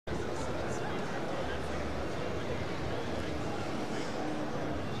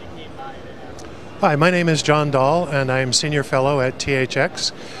Hi, my name is John Dahl, and I'm Senior Fellow at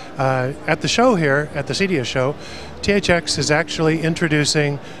THX. At the show here, at the CEDIA show, THX is actually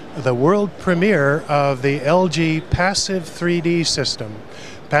introducing the world premiere of the LG Passive 3D system,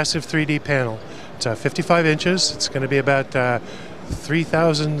 Passive 3D panel. It's 55 inches. It's going to be about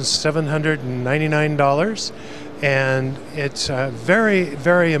 $3,799, and it's very,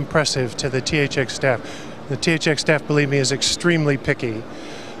 very impressive to the THX staff. The THX staff, believe me, is extremely picky.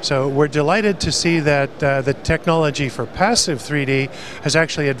 So we're delighted to see that the technology for passive 3D has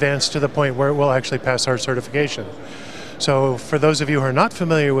actually advanced to the point where it will actually pass our certification. So for those of you who are not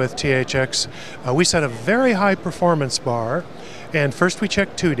familiar with THX, we set a very high performance bar. And first we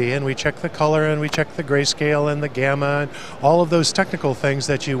check 2D, and we check the color, and we check the grayscale and the gamma, and all of those technical things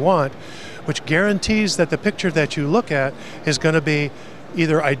that you want, which guarantees that the picture that you look at is going to be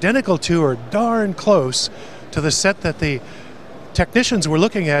either identical to or darn close to the set that the technicians were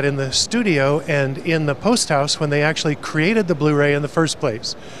looking at in the studio and in the post house when they actually created the Blu-ray in the first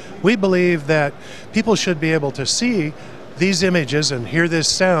place. We believe that people should be able to see these images and hear this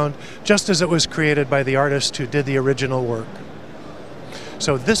sound just as it was created by the artist who did the original work.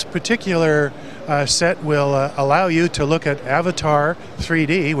 So this particular set will allow you to look at Avatar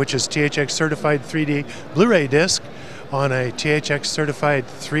 3D, which is THX certified 3D Blu-ray disc on a THX certified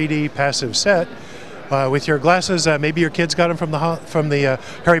 3D passive set. With your glasses, maybe your kids got them from the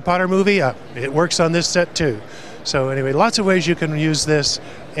Harry Potter movie. It works on this set too. So anyway, lots of ways you can use this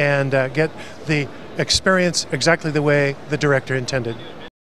and get the experience exactly the way the director intended.